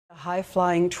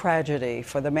High-flying tragedy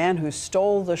for the man who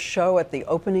stole the show at the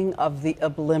opening of the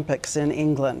Olympics in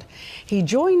England. He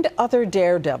joined other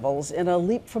daredevils in a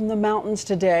leap from the mountains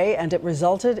today, and it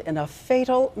resulted in a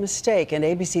fatal mistake. And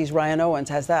ABC's Ryan Owens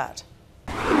has that.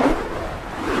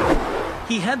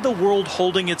 He had the world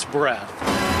holding its breath,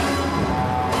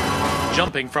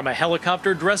 jumping from a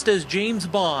helicopter dressed as James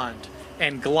Bond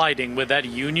and gliding with that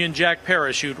Union Jack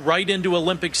parachute right into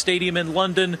Olympic Stadium in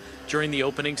London during the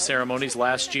opening ceremonies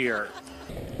last year.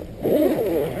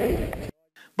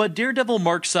 But daredevil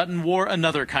Marc Sutton wore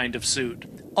another kind of suit,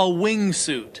 a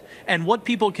wingsuit, and what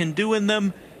people can do in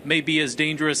them may be as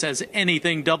dangerous as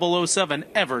anything 007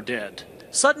 ever did.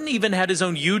 Sutton even had his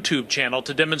own YouTube channel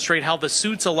to demonstrate how the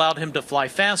suits allowed him to fly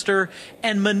faster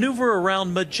and maneuver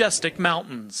around majestic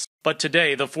mountains. But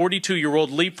today, the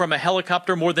 42-year-old leaped from a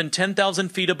helicopter more than 10,000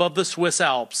 feet above the Swiss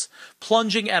Alps.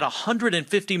 Plunging at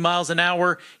 150 miles an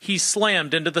hour, he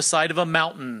slammed into the side of a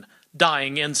mountain,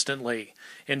 dying instantly.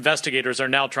 Investigators are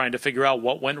now trying to figure out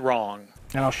what went wrong.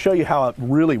 And I'll show you how it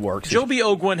really works. Joby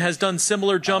Ogwin has done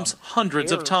similar jumps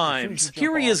hundreds of times.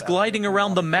 Here he is gliding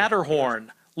around the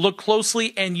Matterhorn. Look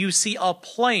closely and you see a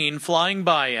plane flying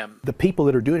by him. The people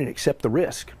that are doing it accept the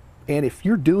risk. And if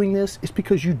you're doing this, it's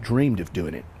because you dreamed of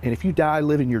doing it. And if you die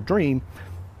living your dream,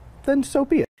 then so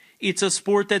be it. It's a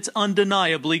sport that's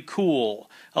undeniably cool,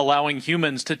 allowing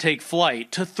humans to take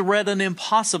flight, to thread an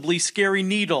impossibly scary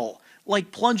needle,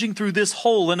 like plunging through this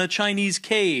hole in a Chinese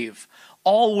cave.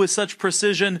 All with such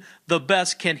precision, the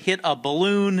best can hit a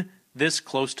balloon this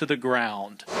close to the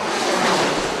ground.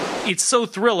 It's so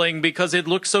thrilling because it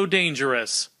looks so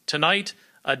dangerous. Tonight,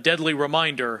 a deadly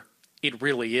reminder, it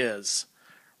really is.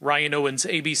 Ryan Owens,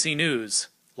 ABC News,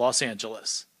 Los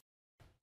Angeles.